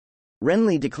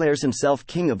Renly declares himself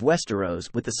king of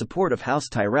Westeros with the support of House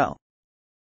Tyrell.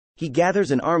 He gathers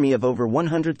an army of over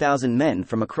 100,000 men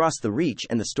from across the Reach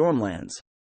and the Stormlands.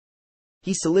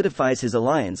 He solidifies his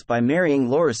alliance by marrying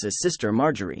Loras's sister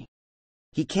Margaery.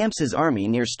 He camps his army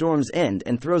near Storm's End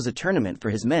and throws a tournament for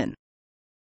his men.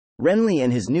 Renly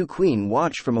and his new queen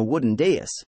watch from a wooden dais.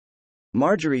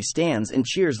 Margaery stands and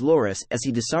cheers Loras as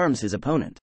he disarms his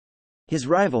opponent. His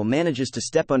rival manages to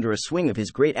step under a swing of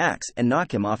his great axe and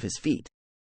knock him off his feet.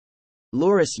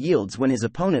 Loras yields when his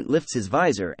opponent lifts his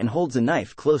visor and holds a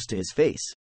knife close to his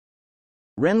face.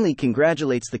 Renly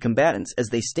congratulates the combatants as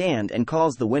they stand and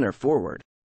calls the winner forward.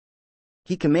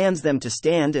 He commands them to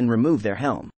stand and remove their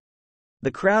helm.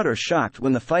 The crowd are shocked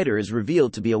when the fighter is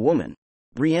revealed to be a woman,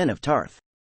 Brienne of Tarth.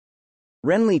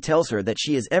 Renly tells her that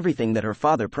she is everything that her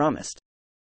father promised.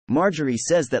 Margaery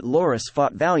says that Loras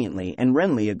fought valiantly and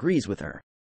Renly agrees with her.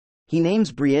 He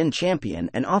names Brienne champion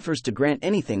and offers to grant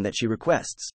anything that she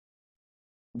requests.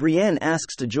 Brienne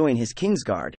asks to join his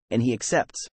Kingsguard, and he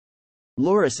accepts.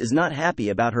 Loras is not happy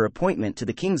about her appointment to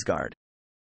the Kingsguard.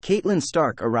 Catelyn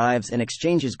Stark arrives and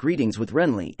exchanges greetings with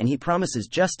Renly and he promises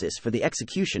justice for the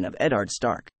execution of Eddard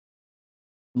Stark.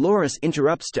 Loras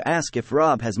interrupts to ask if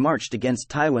Robb has marched against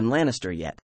Tywin Lannister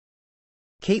yet.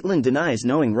 Catelyn denies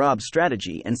knowing Robb's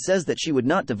strategy and says that she would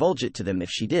not divulge it to them if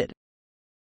she did.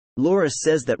 Loras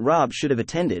says that Robb should have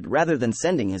attended rather than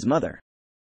sending his mother.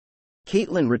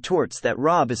 Catelyn retorts that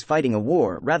Robb is fighting a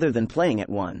war rather than playing at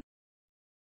one.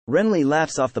 Renly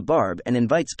laughs off the barb and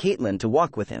invites Catelyn to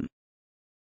walk with him.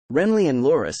 Renly and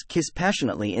Loras kiss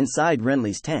passionately inside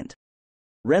Renly's tent.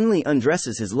 Renly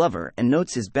undresses his lover and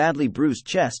notes his badly bruised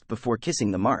chest before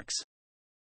kissing the marks.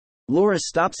 Loras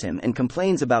stops him and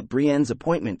complains about Brienne's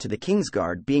appointment to the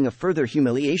Kingsguard being a further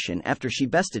humiliation after she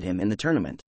bested him in the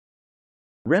tournament.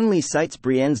 Renly cites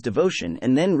Brienne's devotion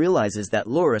and then realizes that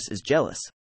Loras is jealous.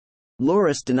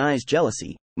 Loras denies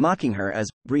jealousy, mocking her as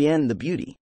Brienne the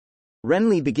Beauty.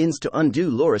 Renly begins to undo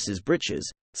Loras's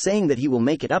breeches, saying that he will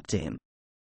make it up to him.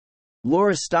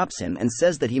 Loras stops him and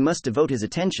says that he must devote his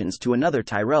attentions to another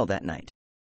Tyrell that night.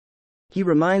 He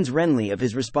reminds Renly of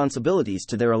his responsibilities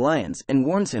to their alliance and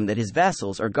warns him that his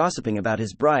vassals are gossiping about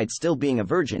his bride still being a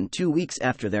virgin 2 weeks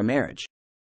after their marriage.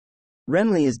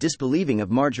 Renly is disbelieving of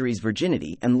Margaery's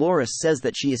virginity and Loras says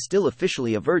that she is still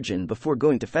officially a virgin before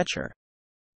going to fetch her.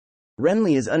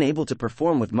 Renly is unable to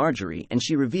perform with Margaery and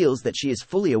she reveals that she is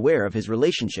fully aware of his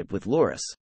relationship with Loras.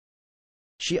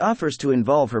 She offers to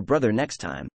involve her brother next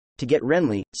time, to get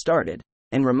Renly started,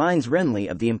 and reminds Renly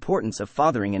of the importance of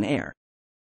fathering an heir.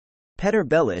 Petyr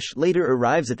Baelish later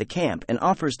arrives at the camp and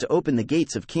offers to open the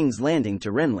gates of King's Landing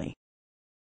to Renly.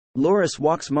 Loras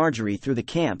walks Margaery through the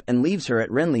camp and leaves her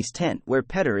at Renly's tent where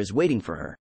Petyr is waiting for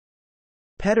her.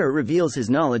 Petyr reveals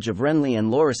his knowledge of Renly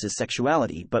and Loras's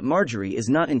sexuality, but Margaery is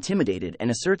not intimidated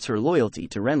and asserts her loyalty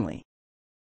to Renly.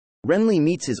 Renly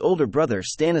meets his older brother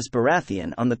Stannis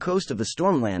Baratheon on the coast of the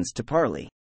Stormlands to parley.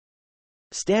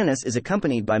 Stannis is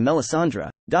accompanied by Melisandre,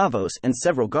 Davos and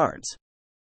several guards.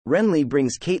 Renly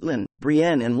brings Catelyn,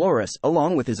 Brienne and Loras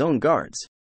along with his own guards.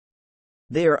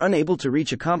 They are unable to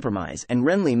reach a compromise and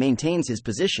Renly maintains his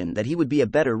position that he would be a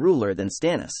better ruler than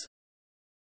Stannis.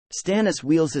 Stannis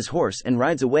wheels his horse and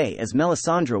rides away as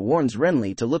Melisandre warns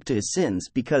Renly to look to his sins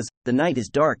because the night is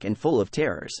dark and full of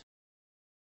terrors.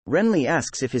 Renly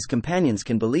asks if his companions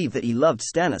can believe that he loved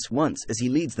Stannis once as he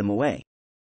leads them away.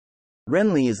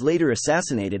 Renly is later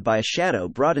assassinated by a shadow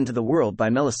brought into the world by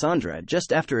Melisandre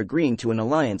just after agreeing to an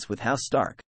alliance with House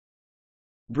Stark.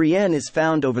 Brienne is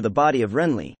found over the body of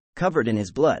Renly, covered in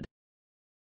his blood.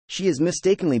 She is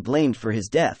mistakenly blamed for his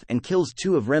death and kills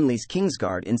 2 of Renly's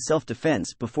Kingsguard in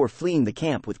self-defense before fleeing the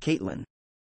camp with Catelyn.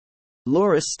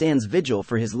 Loras stands vigil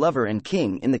for his lover and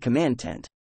king in the command tent.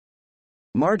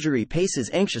 Margaery paces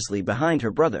anxiously behind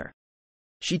her brother.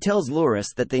 She tells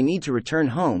Loras that they need to return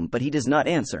home but he does not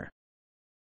answer.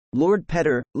 Lord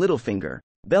Petyr, Littlefinger,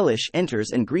 Baelish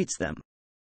enters and greets them.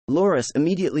 Loras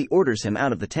immediately orders him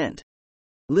out of the tent.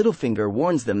 Littlefinger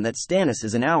warns them that Stannis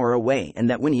is an hour away and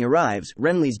that when he arrives,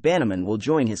 Renly's bannermen will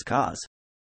join his cause.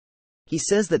 He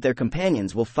says that their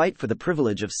companions will fight for the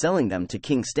privilege of selling them to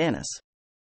King Stannis.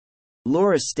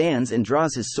 Loras stands and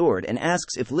draws his sword and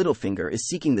asks if Littlefinger is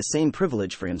seeking the same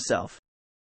privilege for himself.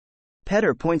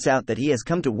 Petyr points out that he has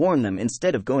come to warn them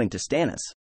instead of going to Stannis.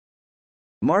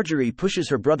 Margaery pushes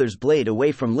her brother's blade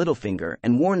away from Littlefinger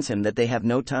and warns him that they have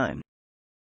no time.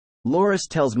 Loras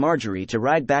tells Margaery to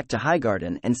ride back to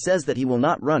Highgarden and says that he will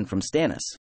not run from Stannis.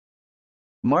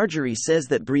 Margaery says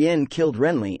that Brienne killed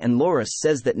Renly and Loras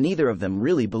says that neither of them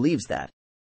really believes that.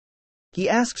 He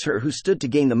asks her who stood to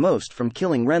gain the most from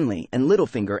killing Renly and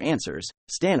Littlefinger answers,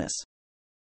 Stannis.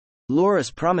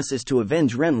 Loras promises to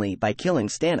avenge Renly by killing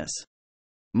Stannis.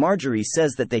 Margaery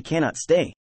says that they cannot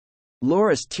stay.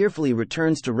 Loras tearfully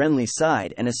returns to Renly's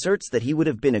side and asserts that he would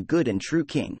have been a good and true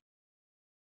king.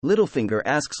 Littlefinger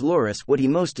asks Loras what he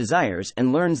most desires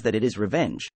and learns that it is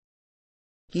revenge.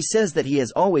 He says that he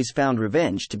has always found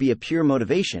revenge to be a pure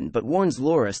motivation but warns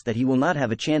Loras that he will not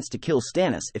have a chance to kill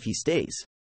Stannis if he stays.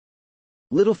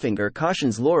 Littlefinger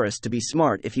cautions Loras to be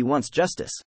smart if he wants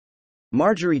justice.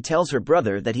 Margaery tells her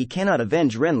brother that he cannot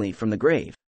avenge Renly from the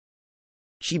grave.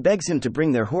 She begs him to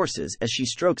bring their horses as she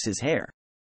strokes his hair.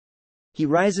 He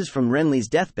rises from Renly's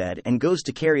deathbed and goes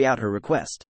to carry out her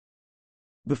request.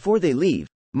 Before they leave,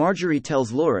 Margaery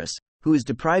tells Loras, who is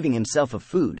depriving himself of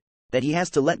food, that he has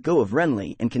to let go of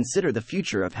Renly and consider the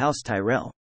future of House Tyrell.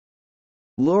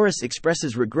 Loras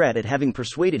expresses regret at having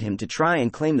persuaded him to try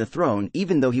and claim the throne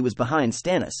even though he was behind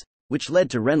Stannis, which led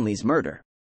to Renly's murder.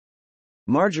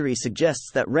 Margaery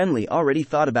suggests that Renly already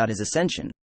thought about his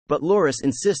ascension, but Loras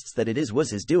insists that it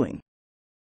was his doing.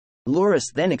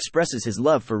 Loras then expresses his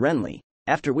love for Renly,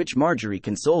 after which Margaery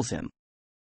consoles him.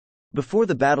 Before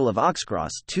the Battle of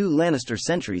Oxcross, two Lannister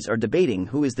sentries are debating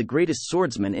who is the greatest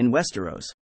swordsman in Westeros.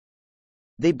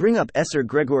 They bring up Esser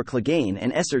Gregor Clegane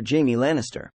and Esser Jaime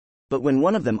Lannister, but when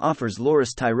one of them offers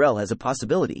Loras Tyrell as a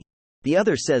possibility, the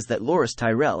other says that Loras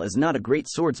Tyrell is not a great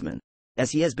swordsman,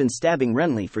 as he has been stabbing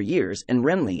Renly for years and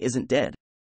Renly isn't dead.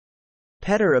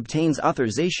 Petter obtains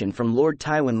authorization from Lord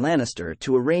Tywin Lannister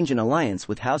to arrange an alliance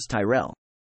with House Tyrell.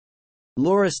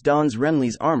 Loras dons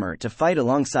Renly's armor to fight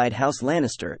alongside House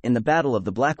Lannister in the Battle of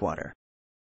the Blackwater.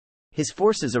 His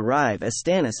forces arrive as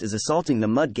Stannis is assaulting the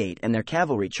Mudgate and their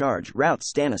cavalry charge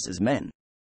routs Stannis' men.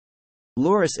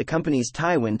 Loras accompanies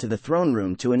Tywin to the throne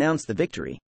room to announce the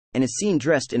victory, and is seen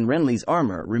dressed in Renly's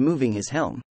armor removing his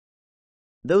helm.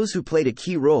 Those who played a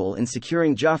key role in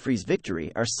securing Joffrey's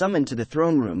victory are summoned to the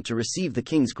throne room to receive the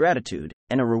king's gratitude,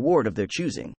 and a reward of their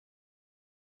choosing.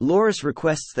 Loras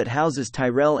requests that houses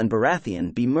Tyrell and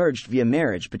Baratheon be merged via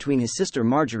marriage between his sister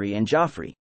Margaery and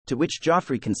Joffrey, to which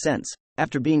Joffrey consents,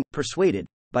 after being persuaded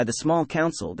by the small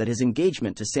council that his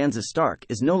engagement to Sansa Stark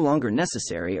is no longer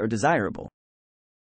necessary or desirable.